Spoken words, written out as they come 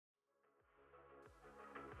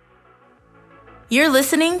You're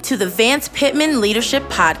listening to the Vance Pittman Leadership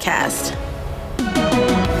Podcast.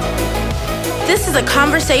 This is a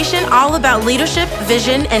conversation all about leadership,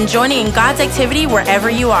 vision, and joining in God's activity wherever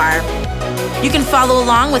you are. You can follow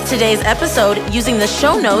along with today's episode using the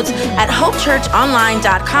show notes at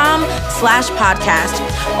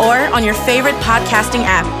hopechurchonline.com/podcast or on your favorite podcasting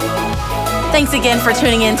app. Thanks again for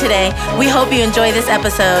tuning in today. We hope you enjoy this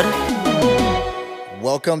episode.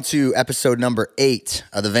 Welcome to episode number 8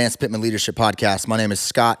 of the Vance Pittman Leadership Podcast. My name is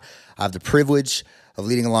Scott. I have the privilege of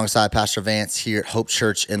leading alongside Pastor Vance here at Hope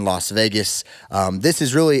Church in Las Vegas. This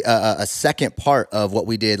is really a second part of what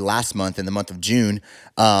we did last month in the month of June,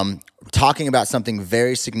 talking about something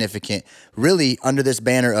very significant, really under this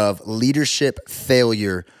banner of Leadership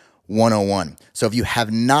Failure 101. So if you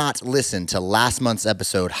have not listened to last month's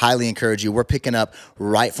episode, highly encourage you. We're picking up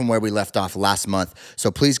right from where we left off last month. So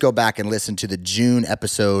please go back and listen to the June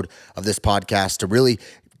episode of this podcast to really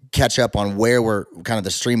catch up on where we're kind of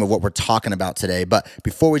the stream of what we're talking about today. But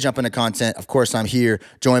before we jump into content, of course, I'm here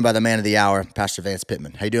joined by the man of the hour, Pastor Vance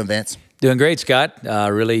Pittman. How you doing, Vance? Doing great, Scott.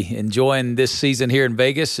 Really enjoying this season here in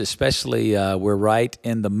Vegas, especially we're right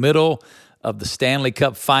in the middle of the Stanley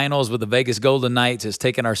Cup Finals with the Vegas Golden Knights. Has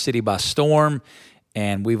taken our city by storm,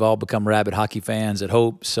 and we've all become rabid hockey fans at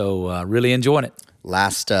Hope, so really enjoying it.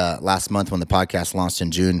 Last month when the podcast launched in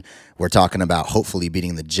June, we're talking about hopefully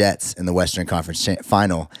beating the Jets in the Western Conference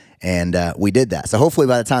Final, and we did that. So hopefully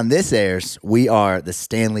by the time this airs, we are the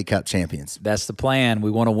Stanley Cup champions. That's the plan. We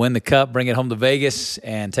want to win the Cup, bring it home to Vegas,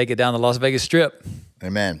 and take it down the Las Vegas Strip.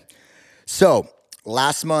 Amen. So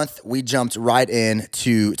last month, we jumped right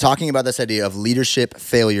into talking about this idea of Leadership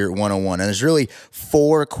Failure 101. And there's really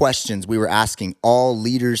 4 questions we were asking all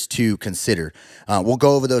leaders to consider. We'll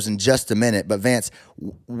go over those in just a minute. But Vance,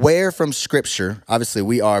 where from Scripture, obviously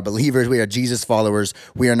we are believers, we are Jesus followers.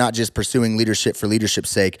 We are not just pursuing leadership for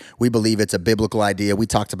leadership's sake. We believe it's a biblical idea. We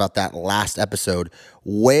talked about that last episode.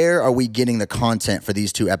 Where are we getting the content for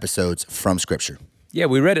these 2 episodes from Scripture? Yeah,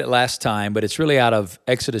 we read it last time, but it's really out of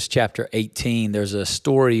Exodus chapter 18. There's a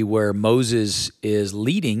story where Moses is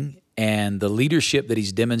leading, and the leadership that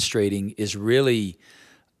he's demonstrating is really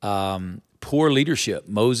poor leadership.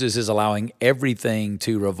 Moses is allowing everything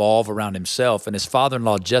to revolve around himself, and his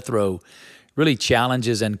father-in-law Jethro really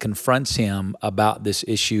challenges and confronts him about this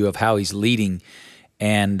issue of how he's leading.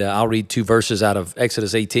 And I'll read 2 verses out of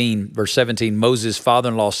Exodus 18, verse 17. Moses'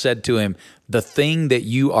 father-in-law said to him, "The thing that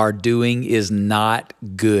you are doing is not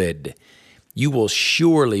good. You will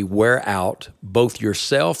surely wear out both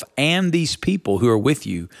yourself and these people who are with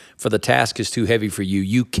you, for the task is too heavy for you.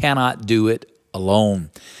 You cannot do it alone."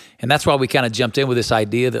 And that's why we kind of jumped in with this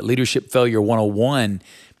idea that Leadership Failure 101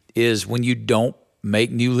 is when you don't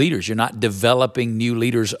make new leaders. You're not developing new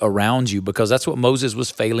leaders around you, because that's what Moses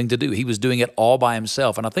was failing to do. He was doing it all by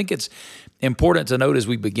himself. And I think it's important to note as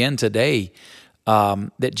we begin today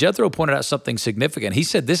that Jethro pointed out something significant. He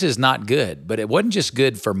said, this is not good, but it wasn't just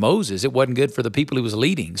good for Moses. It wasn't good for the people he was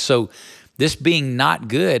leading. So this being not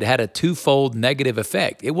good had a twofold negative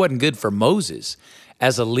effect. It wasn't good for Moses.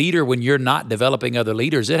 As a leader, when you're not developing other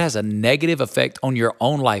leaders, it has a negative effect on your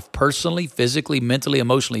own life personally, physically, mentally,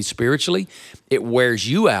 emotionally, spiritually. It wears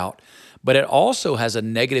you out, but it also has a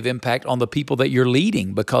negative impact on the people that you're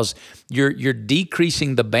leading, because you're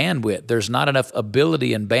decreasing the bandwidth. There's not enough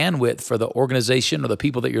ability and bandwidth for the organization or the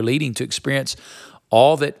people that you're leading to experience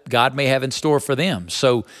all that God may have in store for them.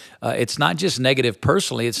 So it's not just negative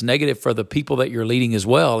personally, it's negative for the people that you're leading as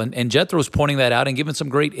well. And Jethro's pointing that out and giving some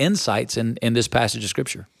great insights in this passage of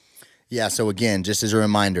Scripture. Yeah, so again, just as a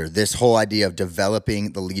reminder, this whole idea of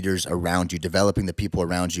developing the leaders around you, developing the people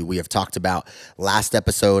around you, we have talked about last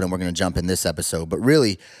episode, and we're going to jump in this episode. But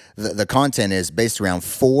really, the content is based around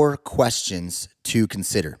 4 questions to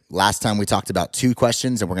consider. Last time we talked about 2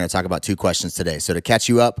 questions, and we're going to talk about 2 questions today. So to catch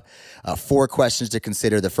you up, 4 questions to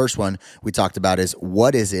consider. The first one we talked about is,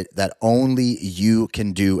 what is it that only you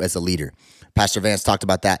can do as a leader? Pastor Vance talked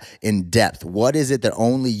about that in depth. What is it that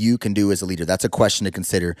only you can do as a leader? That's a question to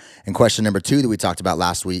consider. And question number 2 that we talked about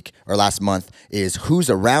last month is, who's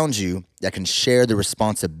around you that can share the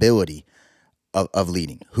responsibility of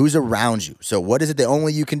leading? Who's around you? So what is it that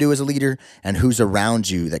only you can do as a leader, and who's around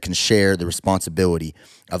you that can share the responsibility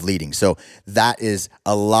of leading? So that is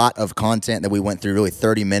a lot of content that we went through, really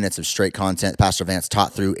 30 minutes of straight content Pastor Vance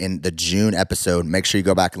taught through in the June episode. Make sure you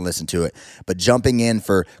go back and listen to it. But jumping in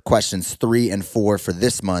for questions 3 and 4 for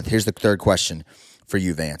this month, here's the third question for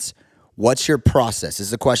you, Vance. What's your process? This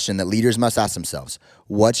is a question that leaders must ask themselves.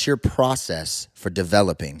 What's your process for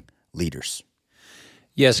developing leaders?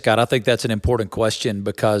 Yes, Scott, I think that's an important question,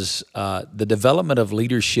 because the development of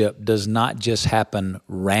leadership does not just happen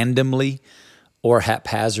randomly or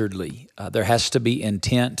haphazardly. There has to be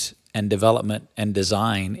intent and development and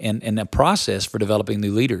design and a process for developing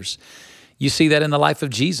new leaders. You see that in the life of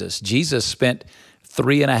Jesus. Jesus spent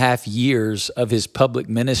 3.5 years of his public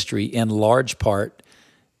ministry in large part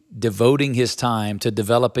devoting his time to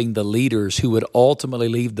developing the leaders who would ultimately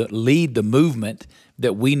lead the movement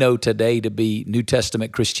that we know today to be New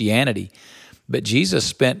Testament Christianity. But Jesus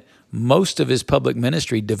spent most of his public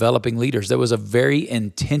ministry developing leaders. There was a very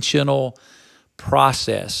intentional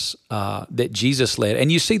process that Jesus led.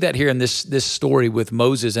 And you see that here in this story with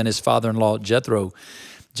Moses and his father-in-law, Jethro.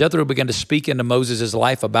 Jethro began to speak into Moses'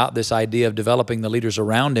 life about this idea of developing the leaders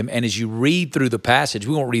around him. And as you read through the passage,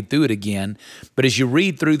 we won't read through it again, but as you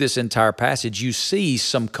read through this entire passage, you see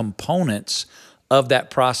some components of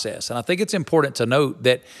that process. And I think it's important to note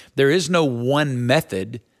that there is no one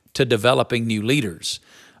method to developing new leaders,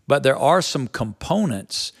 but there are some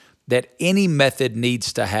components that any method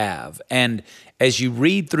needs to have. And as you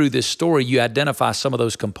read through this story, you identify some of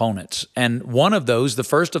those components. And one of those, the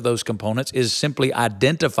first of those components, is simply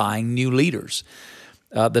identifying new leaders.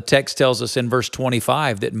 The text tells us in verse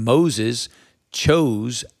 25 that Moses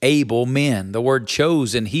chose able men. The word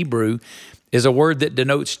chose in Hebrew is a word that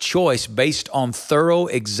denotes choice based on thorough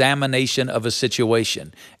examination of a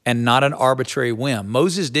situation and not an arbitrary whim.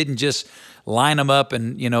 Moses didn't just line them up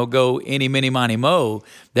and, go any, mini, miny, mo.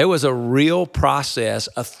 There was a real process,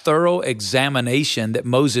 a thorough examination that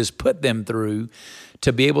Moses put them through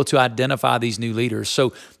to be able to identify these new leaders.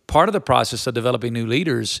 So part of the process of developing new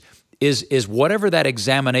leaders is whatever that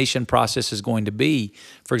examination process is going to be.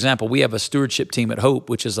 For example, we have a stewardship team at Hope,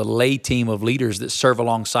 which is a lay team of leaders that serve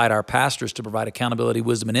alongside our pastors to provide accountability,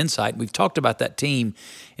 wisdom, and insight. We've talked about that team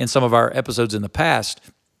in some of our episodes in the past.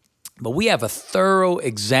 But we have a thorough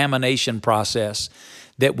examination process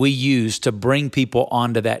that we use to bring people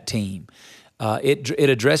onto that team. It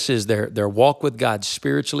addresses their walk with God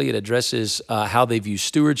spiritually. It addresses how they view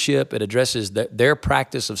stewardship. It addresses their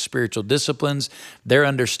practice of spiritual disciplines, their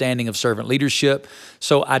understanding of servant leadership.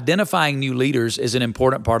 So identifying new leaders is an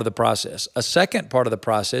important part of the process. A second part of the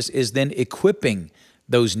process is then equipping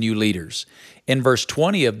those new leaders. In verse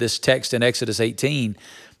 20 of this text in Exodus 18,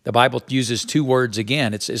 the Bible uses two words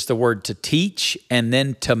again. It's the word to teach and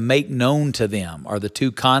then to make known to them are the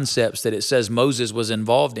two concepts that it says Moses was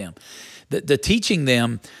involved in. The teaching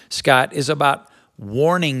them, Scott, is about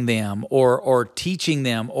warning them or teaching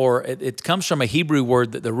them, or it comes from a Hebrew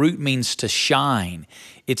word that the root means to shine.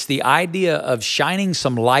 It's the idea of shining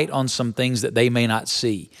some light on some things that they may not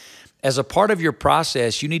see. As a part of your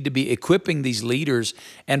process, you need to be equipping these leaders.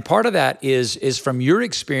 And part of that is from your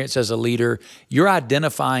experience as a leader, you're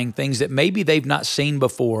identifying things that maybe they've not seen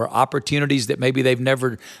before, opportunities that maybe they've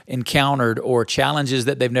never encountered, or challenges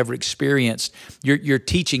that they've never experienced. You're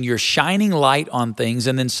teaching, you're shining light on things.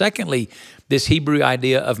 And then secondly, this Hebrew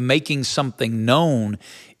idea of making something known,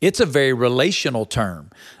 it's a very relational term.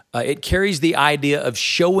 It carries the idea of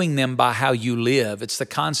showing them by how you live. It's the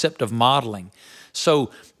concept of modeling.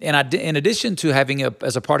 So in addition to having,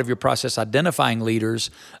 as a part of your process, identifying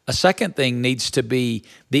leaders, a second thing needs to be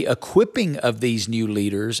the equipping of these new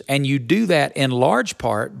leaders. And you do that in large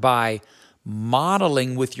part by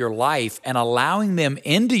modeling with your life and allowing them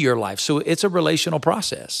into your life. So it's a relational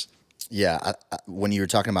process. Yeah, when you were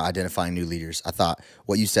talking about identifying new leaders, I thought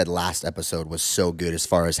what you said last episode was so good as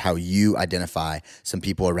far as how you identify some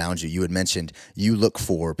people around you. You had mentioned you look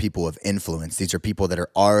for people of influence. These are people that are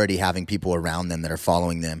already having people around them that are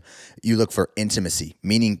following them. You look for intimacy,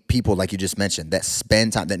 meaning people, like you just mentioned, that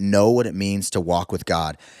spend time, that know what it means to walk with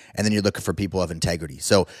God. And then you're looking for people of integrity.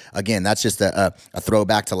 So again, that's just a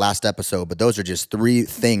throwback to last episode, but those are just 3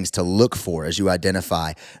 things to look for as you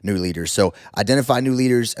identify new leaders. So identify new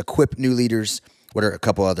leaders, equip new leaders. What are a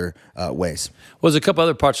couple other ways? Well, there's a couple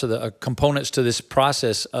other parts of the components to this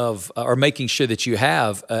process of, or making sure that you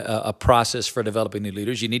have a process for developing new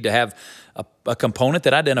leaders. You need to have a component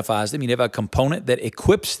that identifies them. You need to have a component that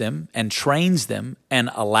equips them and trains them and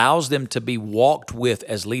allows them to be walked with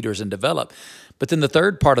as leaders and develop. But then the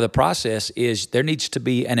third part of the process is there needs to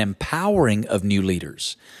be an empowering of new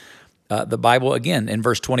leaders. The Bible, again, in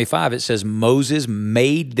verse 25, it says, Moses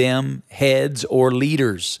made them heads or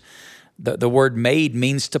leaders. The word made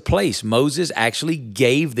means to place. Moses actually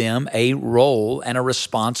gave them a role and a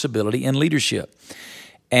responsibility in leadership.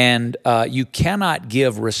 And you cannot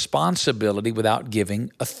give responsibility without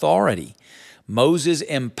giving authority. Moses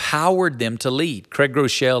empowered them to lead. Craig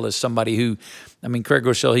Groeschel is somebody who, Craig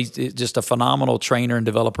Groeschel, he's just a phenomenal trainer and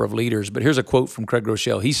developer of leaders. But here's a quote from Craig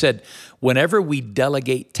Groeschel. He said, whenever we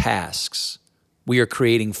delegate tasks, we are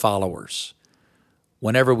creating followers.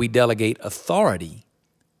 Whenever we delegate authority,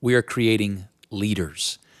 we are creating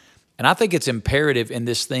leaders. And I think it's imperative in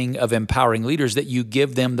this thing of empowering leaders that you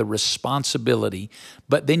give them the responsibility,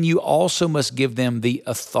 but then you also must give them the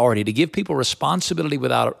authority. To give people responsibility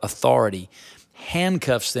without authority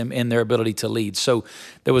handcuffs them in their ability to lead. So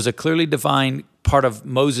there was a clearly defined part of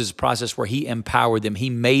Moses' process where he empowered them. He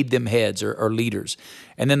made them heads or leaders.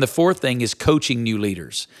 And then the fourth thing is coaching new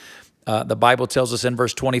leaders. The Bible tells us in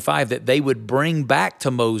verse 25 that they would bring back to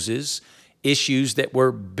Moses issues that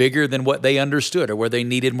were bigger than what they understood or where they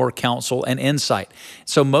needed more counsel and insight.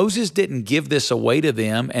 So Moses didn't give this away to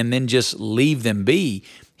them and then just leave them be.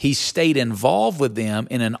 He stayed involved with them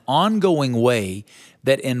in an ongoing way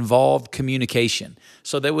that involved communication.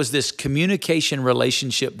 So there was this communication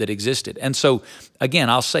relationship that existed. And so, again,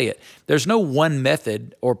 I'll say it. There's no one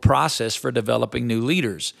method or process for developing new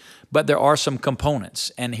leaders, but there are some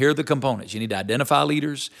components. And here are the components. You need to identify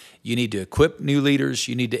leaders. You need to equip new leaders.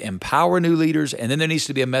 You need to empower new leaders. And then there needs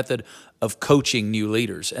to be a method of coaching new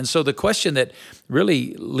leaders. And so the question that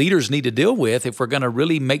really leaders need to deal with, if we're going to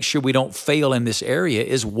really make sure we don't fail in this area,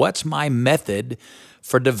 is what's my method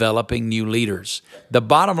for developing new leaders? The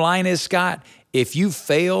bottom line is, Scott, if you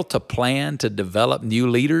fail to plan to develop new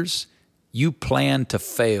leaders, you plan to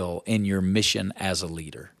fail in your mission as a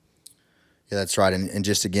leader. Yeah, that's right. And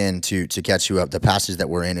just again, to catch you up, the passage that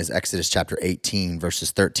we're in is Exodus chapter 18,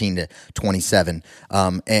 verses 13 to 27.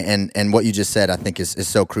 And what you just said, I think, is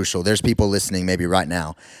so crucial. There's people listening maybe right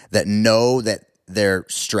now that know that they're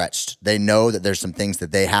stretched. They know that there's some things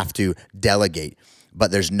that they have to delegate, but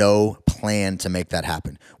there's no plan to make that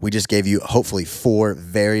happen. We just gave you hopefully 4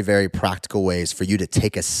 very, very practical ways for you to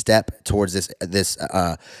take a step towards this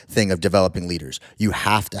thing of developing leaders. You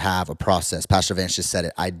have to have a process. Pastor Vance just said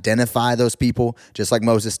it. Identify those people, just like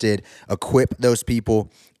Moses did. Equip those people.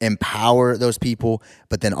 Empower those people.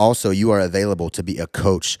 But then also you are available to be a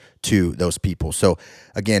coach to those people. So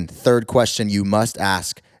again, third question you must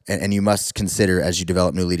ask and you must consider as you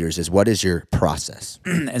develop new leaders is, what is your process?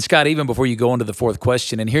 And Scott, even before you go into the fourth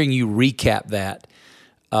question and hearing you recap that,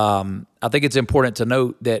 I think it's important to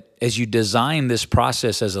note that as you design this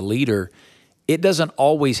process as a leader, it doesn't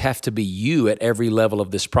always have to be you at every level of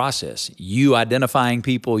this process. You identifying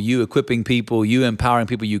people, you equipping people, you empowering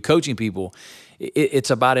people, you coaching people. It's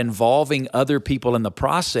about involving other people in the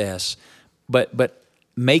process, but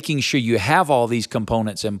making sure you have all these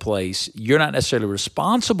components in place. You're not necessarily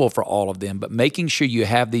responsible for all of them, but making sure you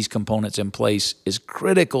have these components in place is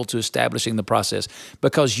critical to establishing the process,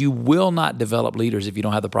 because you will not develop leaders if you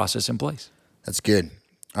don't have the process in place. That's good.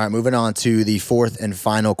 All right, moving on to the fourth and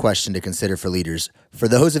final question to consider for leaders. For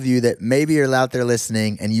those of you that maybe are out there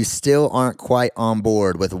listening and you still aren't quite on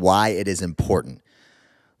board with why it is important,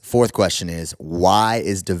 fourth question is, why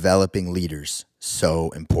is developing leaders so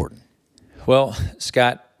important? Well,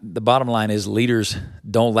 Scott, the bottom line is leaders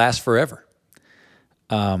don't last forever.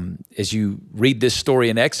 As you read this story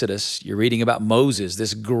in Exodus, you're reading about Moses,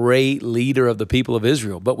 this great leader of the people of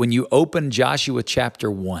Israel. But when you open Joshua chapter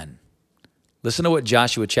 1, listen to what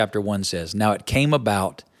Joshua chapter 1 says. Now it came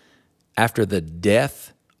about after the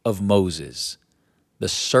death of Moses, the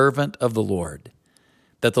servant of the Lord,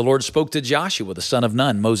 that the Lord spoke to Joshua, the son of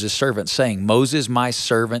Nun, Moses' servant, saying, Moses, my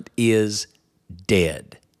servant, is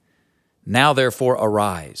dead. Now, therefore,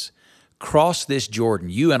 arise, cross this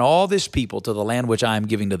Jordan, you and all this people, to the land which I am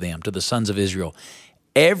giving to them, to the sons of Israel.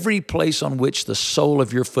 Every place on which the sole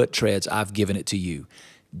of your foot treads, I've given it to you,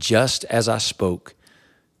 just as I spoke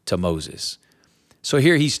to Moses. So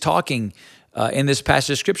here he's talking in this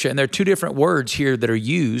passage of Scripture, and there are 2 different words here that are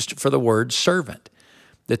used for the word servant.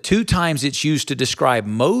 The 2 times it's used to describe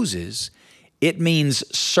Moses, it means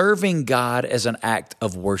serving God as an act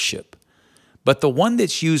of worship. But the one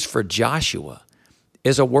that's used for Joshua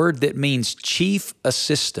is a word that means chief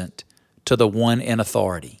assistant to the one in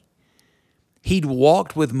authority. He'd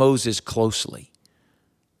walked with Moses closely.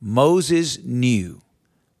 Moses knew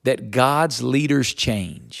that God's leaders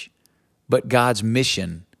change, but God's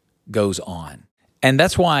mission goes on. And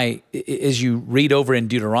that's why, as you read over in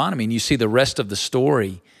Deuteronomy and you see the rest of the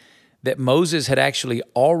story, that Moses had actually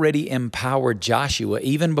already empowered Joshua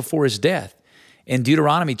even before his death. In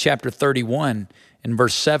Deuteronomy chapter 31 and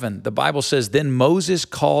verse 7, the Bible says, Then Moses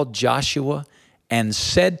called Joshua and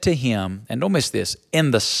said to him, and don't miss this, in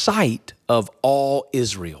the sight of all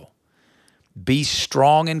Israel, be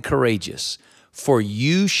strong and courageous, for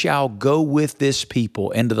you shall go with this people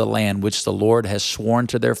into the land which the Lord has sworn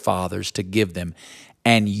to their fathers to give them,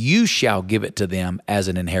 and you shall give it to them as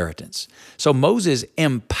an inheritance. So Moses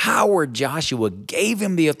empowered Joshua, gave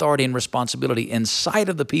him the authority and responsibility in sight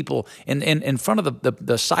of the people, in front of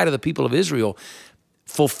the sight of the people of Israel,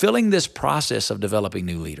 fulfilling this process of developing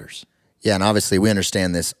new leaders. Yeah, and obviously we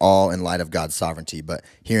understand this all in light of God's sovereignty, but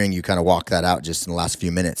hearing you kind of walk that out just in the last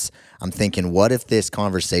few minutes, I'm thinking, what if this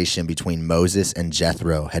conversation between Moses and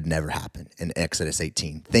Jethro had never happened in Exodus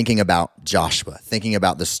 18? Thinking about Joshua, thinking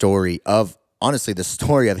about the story of, honestly, the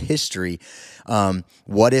story of history.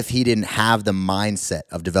 What if he didn't have the mindset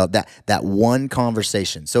of develop that one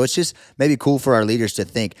conversation? So it's just maybe cool for our leaders to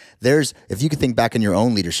think, if you could think back in your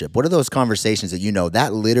own leadership, what are those conversations that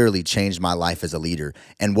that literally changed my life as a leader?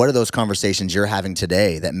 And what are those conversations you're having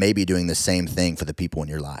today that may be doing the same thing for the people in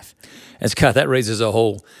your life? And Scott, that raises a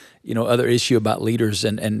whole other issue about leaders.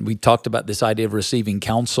 And we talked about this idea of receiving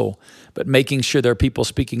counsel, but making sure there are people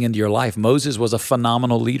speaking into your life. Moses was a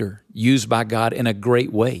phenomenal leader, used by God in a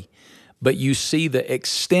great way. But you see the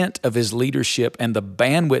extent of his leadership and the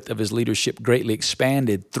bandwidth of his leadership greatly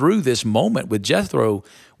expanded through this moment with Jethro,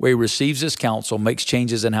 where he receives his counsel, makes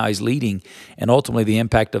changes in how he's leading, and ultimately the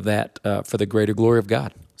impact of that for the greater glory of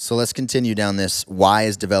God. So let's continue down this. Why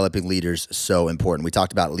is developing leaders so important? We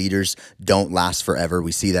talked about leaders don't last forever.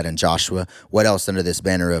 We see that in Joshua. What else under this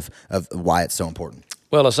banner of why it's so important?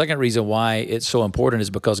 Well, a second reason why it's so important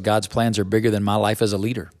is because God's plans are bigger than my life as a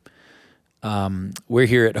leader. We're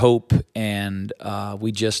here at Hope, and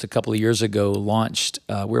we just a couple of years ago launched.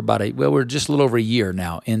 We're just a little over a year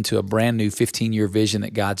now into a brand new 15-year vision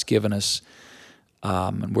that God's given us,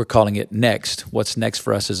 and we're calling it Next. What's next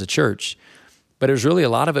for us as a church? But it was really, a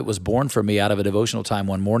lot of it was born for me out of a devotional time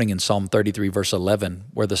one morning in Psalm 33, verse 11,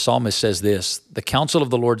 where the psalmist says this: "The counsel of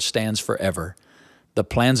the Lord stands forever. The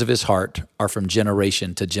plans of his heart are from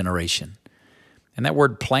generation to generation." And that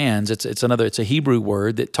word plans, it's a Hebrew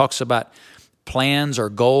word that talks about plans or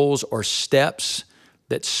goals or steps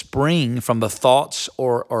that spring from the thoughts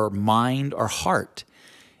or mind or heart.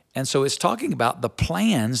 And so it's talking about the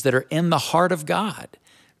plans that are in the heart of God,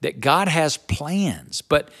 that God has plans.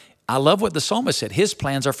 But I love what the psalmist said. His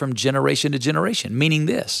plans are from generation to generation, meaning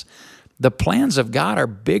this: the plans of God are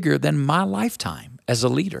bigger than my lifetime as a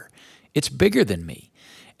leader. It's bigger than me.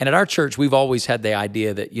 And at our church, we've always had the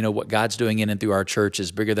idea that, what God's doing in and through our church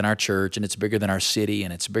is bigger than our church, and it's bigger than our city,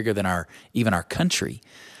 and it's bigger than even our country.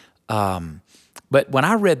 But when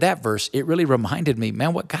I read that verse, it really reminded me,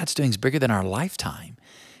 man, what God's doing is bigger than our lifetime.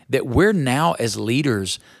 That we're now as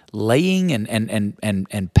leaders laying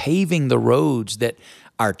and paving the roads that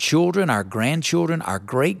our children, our grandchildren, our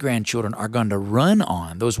great-grandchildren are going to run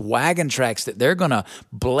on, those wagon tracks that they're going to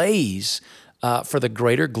blaze for the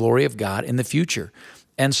greater glory of God in the future.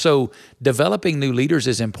 And so developing new leaders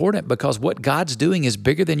is important because what God's doing is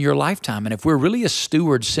bigger than your lifetime. And if we're really a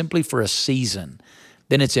steward simply for a season,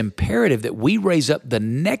 then it's imperative that we raise up the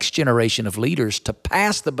next generation of leaders to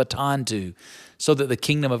pass the baton to, so that the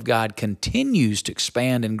kingdom of God continues to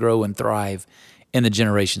expand and grow and thrive in the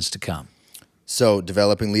generations to come. So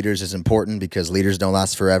developing leaders is important because leaders don't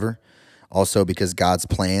last forever. Also because God's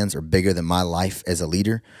plans are bigger than my life as a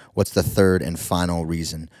leader. What's the third and final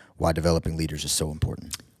reason why developing leaders is so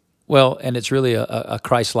important? Well, and it's really a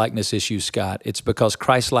Christ-likeness issue, Scott. It's because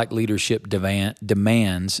Christ-like leadership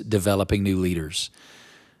demands developing new leaders.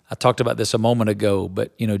 I talked about this a moment ago,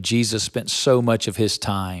 but Jesus spent so much of his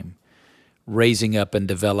time raising up and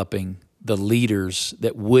developing the leaders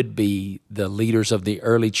that would be the leaders of the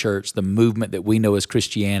early church, the movement that we know as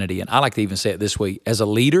Christianity. And I like to even say it this way: as a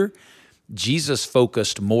leader, Jesus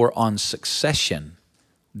focused more on succession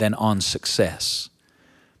than on success.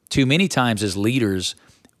 Too many times as leaders,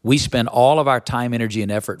 we spend all of our time, energy,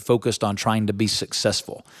 and effort focused on trying to be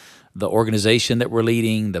successful. The organization that we're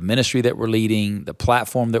leading, the ministry that we're leading, the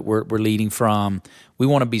platform that we're leading from, we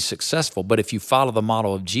want to be successful. But if you follow the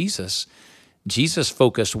model of Jesus, Jesus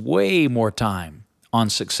focused way more time on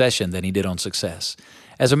succession than he did on success.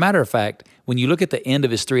 As a matter of fact, when you look at the end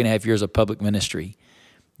of his 3.5 years of public ministry,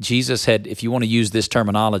 Jesus had, if you want to use this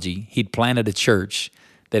terminology, he'd planted a church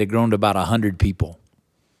that had grown to about 100 people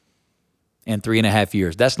in 3.5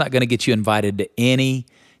 years. That's not going to get you invited to any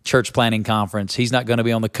church planning conference. He's not going to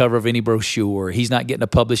be on the cover of any brochure. He's not getting a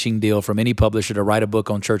publishing deal from any publisher to write a book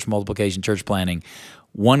on church multiplication, church planning.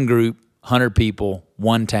 One group, 100 people,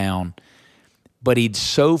 one town. But he'd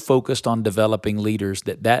so focused on developing leaders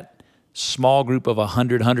that small group of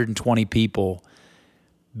 100, 120 people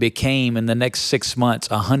became, in the next 6 months,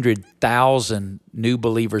 100,000 new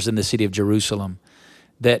believers in the city of Jerusalem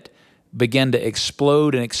that began to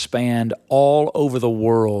explode and expand all over the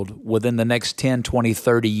world within the next 10, 20,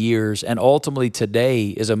 30 years. And ultimately today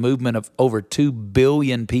is a movement of over 2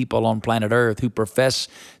 billion people on planet Earth who profess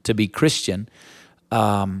to be Christian,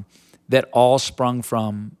 that all sprung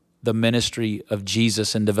from the ministry of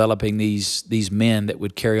Jesus and developing these men that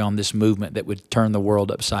would carry on this movement that would turn the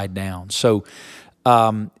world upside down. So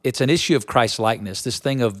it's an issue of Christ-likeness. This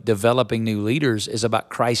thing of developing new leaders is about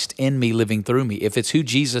Christ in me, living through me. If it's who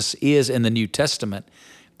Jesus is in the New Testament,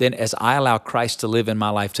 then as I allow Christ to live in my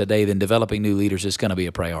life today, then developing new leaders is going to be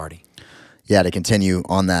a priority. Yeah, to continue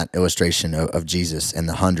on that illustration of Jesus and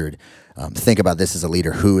the 100, think about this as a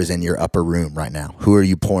leader. Who is in your upper room right now? Who are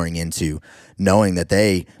you pouring into, knowing that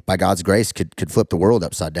they, by God's grace, could flip the world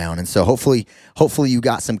upside down? And so hopefully you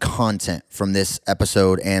got some content from this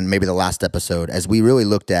episode and maybe the last episode as we really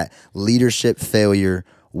looked at leadership failure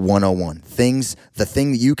 101. The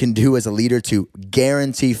thing that you can do as a leader to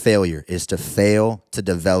guarantee failure is to fail to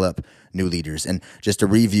develop new leaders. And just to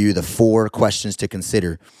review the 4 questions to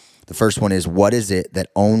consider, the first one is, what is it that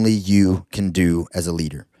only you can do as a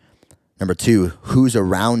leader? Number 2, who's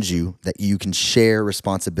around you that you can share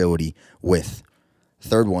responsibility with?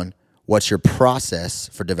 Third one, what's your process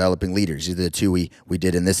for developing leaders? These are the 2 we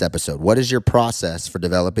did in this episode. What is your process for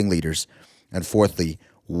developing leaders? And fourthly,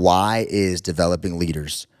 why is developing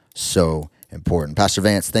leaders so important? Pastor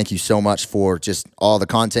Vance, thank you so much for just all the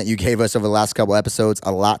content you gave us over the last couple episodes.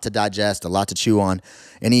 A lot to digest, a lot to chew on.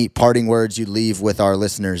 Any parting words you'd leave with our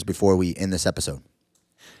listeners before we end this episode?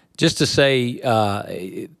 Just to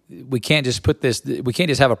say, we can't just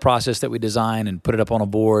have a process that we design and put it up on a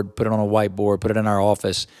board, put it on a whiteboard, put it in our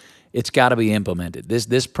office. It's got to be implemented.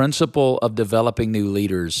 This principle of developing new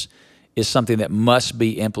leaders is something that must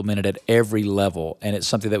be implemented at every level, and it's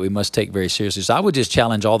something that we must take very seriously. So I would just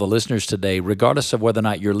challenge all the listeners today, regardless of whether or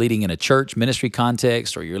not you're leading in a church ministry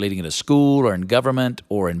context, or you're leading in a school, or in government,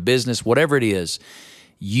 or in business, whatever it is,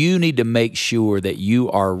 you need to make sure that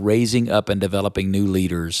you are raising up and developing new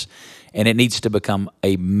leaders, and it needs to become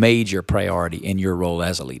a major priority in your role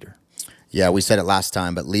as a leader. Yeah, we said it last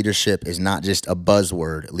time, but leadership is not just a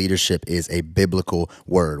buzzword. Leadership is a biblical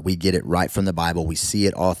word. We get it right from the Bible. We see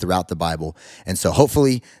it all throughout the Bible. And so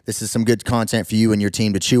hopefully this is some good content for you and your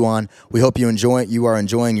team to chew on. We hope you enjoy it. You are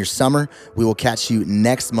enjoying your summer. We will catch you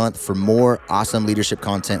next month for more awesome leadership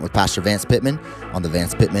content with Pastor Vance Pittman on the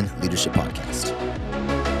Vance Pittman Leadership Podcast.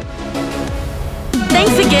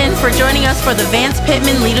 Thanks again for joining us for the Vance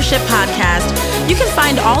Pittman Leadership Podcast. You can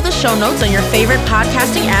find all the show notes on your favorite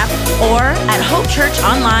podcasting app or at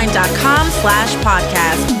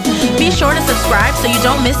hopechurchonline.com/podcast. Be sure to subscribe so you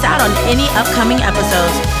don't miss out on any upcoming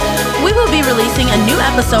episodes. We will be releasing a new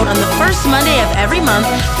episode on the first Monday of every month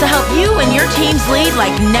to help you and your teams lead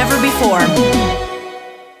like never before.